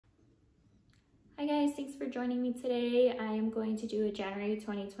Hi guys, thanks for joining me today. I am going to do a January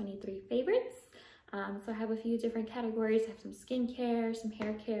 2023 favorites. So I have a few different categories. I have some skincare, some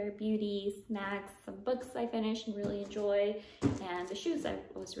hair care, beauty, snacks, some books I finished and really enjoy, and the shoes I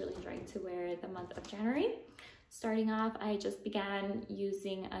was really enjoying to wear the month of January. Starting off, I just began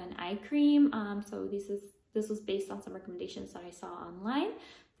using an eye cream. So this was based on some recommendations that I saw online.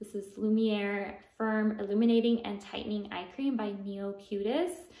 This is Lumiere Firm Illuminating and Tightening Eye Cream by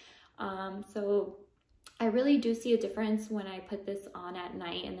NeoCutis. So I really do see a difference when I put this on at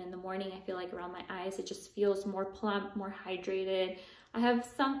night, and in the morning I feel like around my eyes it just feels more plump, more hydrated. I have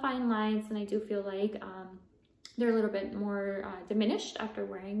some fine lines and I do feel like they're a little bit more diminished after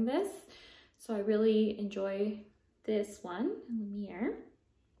wearing this. So I really enjoy this one, Lumiere.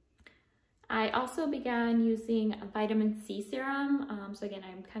 I also began using a vitamin C serum. So again,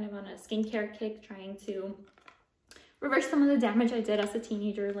 I'm kind of on a skincare kick, trying to reverse some of the damage I did as a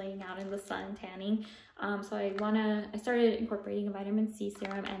teenager laying out in the sun tanning. So I started incorporating a vitamin C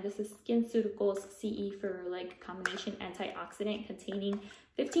serum, and this is SkinCeuticals CE Ferulic combination antioxidant containing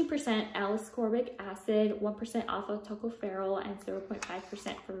 15% L-ascorbic acid, 1% alpha tocopherol, and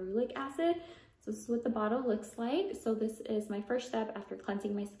 0.5% ferulic acid. So this is what the bottle looks like. So this is my first step after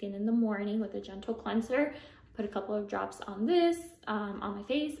cleansing my skin in the morning with a gentle cleanser. Put a couple of drops on this, on my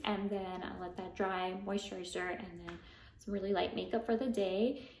face, and then I let that dry, moisturizer, and then some really light makeup for the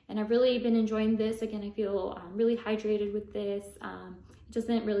day. And I've really been enjoying this. Again, I feel really hydrated with this. It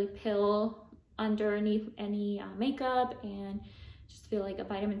doesn't really pill underneath any makeup, and just feel like a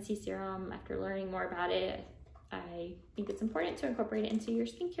vitamin C serum. After learning more about it, I think it's important to incorporate it into your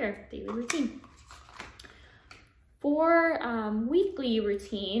skincare daily routine. For weekly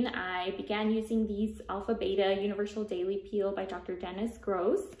routine, I began using these Alpha Beta Universal Daily Peel by Dr. Dennis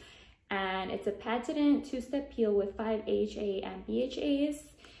Gross. And it's a patented two-step peel with 5 AHA and BHAs.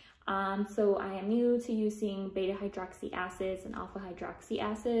 So I am new to using beta hydroxy acids and alpha hydroxy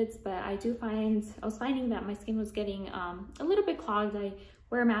acids, but I was finding that my skin was getting a little bit clogged. I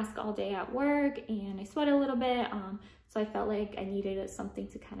wear a mask all day at work and I sweat a little bit. So I felt like I needed something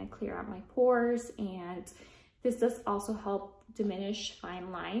to kind of clear out my pores, and this does also help diminish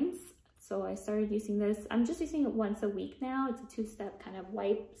fine lines. So I started using this. I'm just using it once a week now. It's a two-step kind of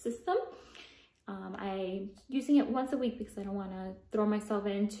wipe system. I'm using it once a week because I don't want to throw myself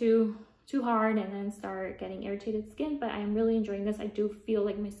in too hard and then start getting irritated skin, but I'm really enjoying this. I do feel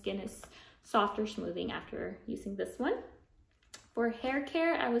like my skin is softer, smoothing after using this one. For hair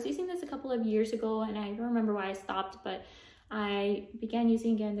care, I was using this a couple of years ago and I don't remember why I stopped, but I began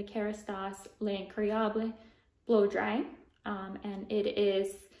using again the Kerastase L'Incroyable Blow Dry, and it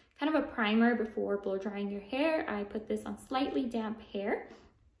is kind of a primer before blow drying your hair. I put this on slightly damp hair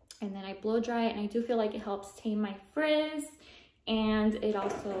and then I blow dry it, and I do feel like it helps tame my frizz, and it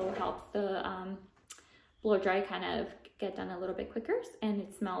also helps the blow dry kind of get done a little bit quicker, and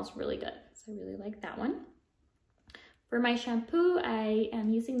it smells really good. So I really like that one. For my shampoo, I am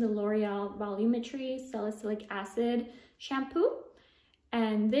using the L'Oreal Volumetry Salicylic Acid shampoo.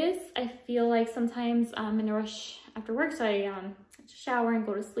 And this, I feel like sometimes I'm in a rush after work, so I shower and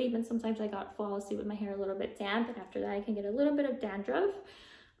go to sleep, and sometimes I fall asleep with my hair a little bit damp, and after that I can get a little bit of dandruff.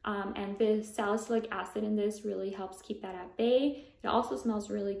 And the salicylic acid in this really helps keep that at bay. It also smells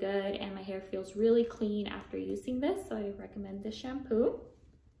really good, and my hair feels really clean after using this, so I recommend this shampoo.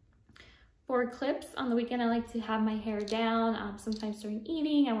 For clips, on the weekend I like to have my hair down. Sometimes during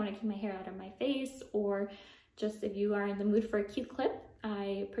eating, I want to keep my hair out of my face, or just if you are in the mood for a cute clip.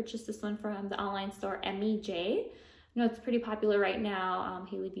 I purchased this one from the online store MEJ. I know it's pretty popular right now.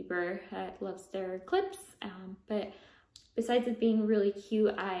 Hailey Bieber loves their clips, but besides it being really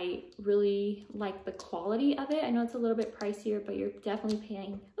cute, I really like the quality of it. I know it's a little bit pricier, but you're definitely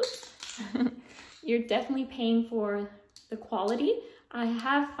paying, you're definitely paying for the quality. I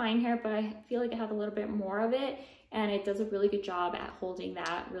have fine hair, but I feel like I have a little bit more of it, and it does a really good job at holding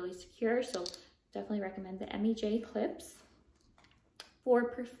that really secure. So definitely recommend the MEJ clips. For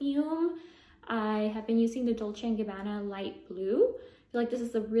perfume, I have been using the Dolce & Gabbana Light Blue. I feel like this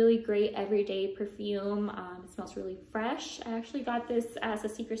is a really great everyday perfume. It smells really fresh. I actually got this as a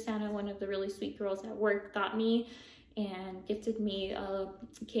Secret Santa. One of the really sweet girls at work got me and gifted me.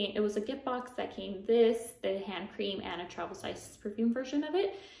 It was a gift box that came this, the hand cream, and a travel size perfume version of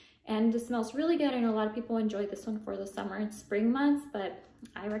it. And it smells really good. I know a lot of people enjoy this one for the summer and spring months, but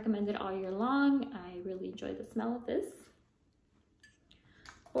I recommend it all year long. I really enjoy the smell of this.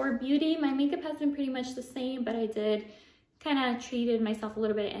 For beauty, my makeup has been pretty much the same, but I did kind of treated myself a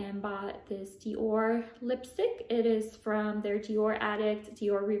little bit and bought this Dior lipstick. It is from their Dior Addict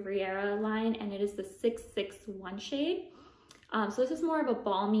Dior Riviera line, and it is the 661 shade. So this is more of a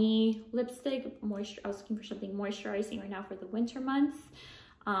balmy lipstick. I was looking for something moisturizing right now for the winter months.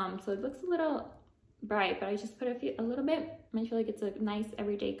 So it looks a little bright, but I just put a little bit. I feel like it's a nice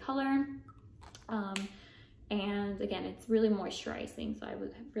everyday color. And again, it's really moisturizing. So I've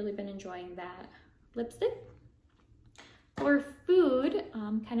really been enjoying that lipstick. For food,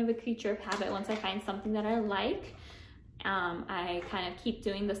 kind of a creature of habit. Once I find something that I like, I kind of keep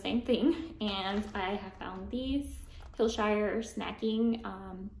doing the same thing. And I have found these Hillshire snacking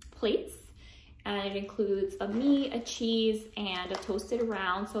plates, and it includes a meat, a cheese, and a toasted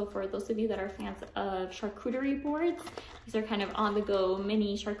round. So for those of you that are fans of charcuterie boards, these are kind of on-the-go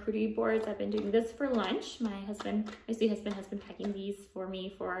mini charcuterie boards. I've been doing this for lunch. My sweet husband has been packing these for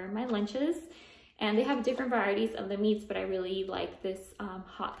me for my lunches, and they have different varieties of the meats, but I really like this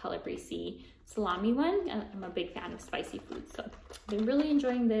hot calabrese salami one. I'm a big fan of spicy food, so I've been really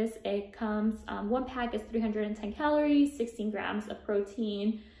enjoying this. It comes, one pack is 310 calories, 16 grams of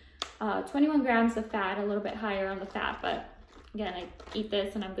protein, 21 grams of fat, a little bit higher on the fat, but again, I eat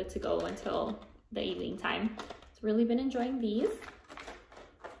this and I'm good to go until the evening time. So really been enjoying these.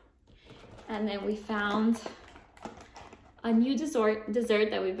 And then we found a new dessert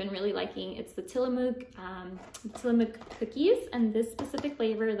that we've been really liking. It's the Tillamook cookies, and this specific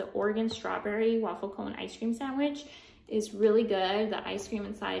flavor, the Oregon strawberry waffle cone ice cream sandwich, is really good. The ice cream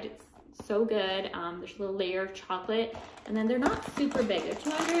inside is so good. There's a little layer of chocolate, and then they're not super big. They're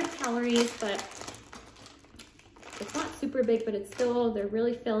 200 calories, but it's not super big, but it's still, they're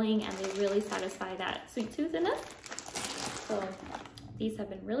really filling and they really satisfy that sweet tooth in us. So these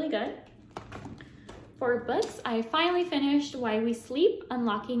have been really good. For books, I finally finished Why We Sleep,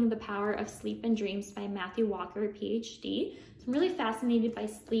 Unlocking the Power of Sleep and Dreams by Matthew Walker, PhD. So I'm really fascinated by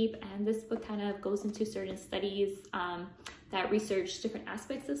sleep, and this book kind of goes into certain studies that research different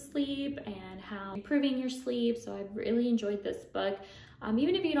aspects of sleep and how improving your sleep. So I've really enjoyed this book.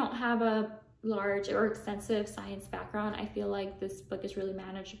 Even if you don't have a large or extensive science background, I feel like this book is really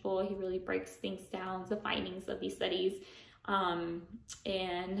manageable. He really breaks things down, the findings of these studies,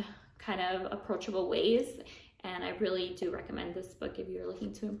 in kind of approachable ways. And I really do recommend this book if you're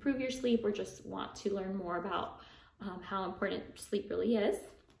looking to improve your sleep or just want to learn more about how important sleep really is.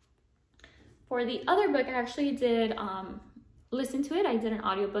 For the other book, I actually did listen to it. I did an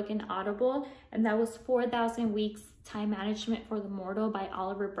audiobook in Audible, and that was 4,000 Weeks Time Management for the Mortal by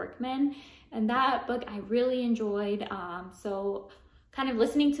Oliver Burkeman. And that book I really enjoyed. So kind of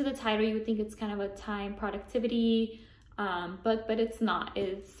listening to the title, you would think it's kind of a time productivity book, but it's not.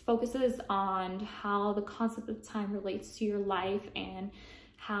 It focuses on how the concept of time relates to your life and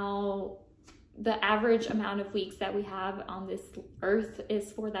how the average amount of weeks that we have on this earth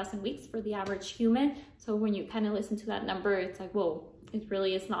is 4,000 weeks for the average human. So when you kind of listen to that number, it's like, whoa, it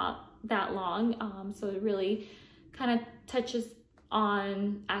really is not that long. So it really kind of touches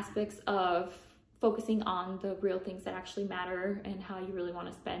on aspects of focusing on the real things that actually matter and how you really want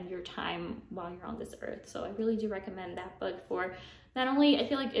to spend your time while you're on this earth. So I really do recommend that book for not only, I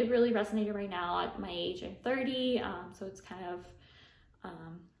feel like it really resonated right now at my age. I'm 30, so it's kind of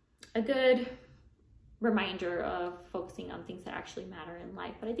a good reminder of focusing on things that actually matter in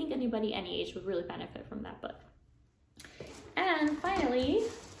life. But I think anybody any age would really benefit from that book. And finally,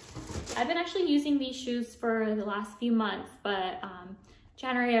 I've been actually using these shoes for the last few months, but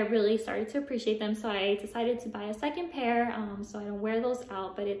January I really started to appreciate them, so I decided to buy a second pair so I don't wear those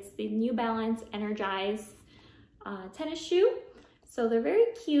out. But it's the New Balance Energize tennis shoe. So they're very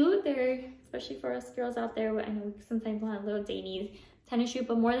cute. They're, especially for us girls out there, I know we sometimes want a little dainty tennis shoe,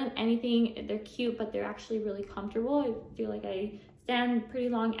 but more than anything, they're cute, but they're actually really comfortable. I feel like I stand pretty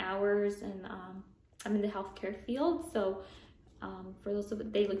long hours, and I'm in the healthcare field, so for those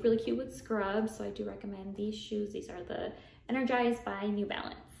of they look really cute with scrubs, so I do recommend these shoes. These are the Energize by New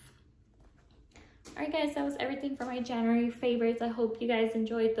Balance. All right, guys, that was everything for my January favorites. I hope you guys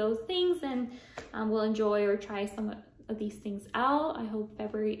enjoyed those things and will enjoy or try some of these things out. I hope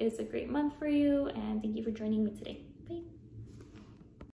February is a great month for you, and thank you for joining me today.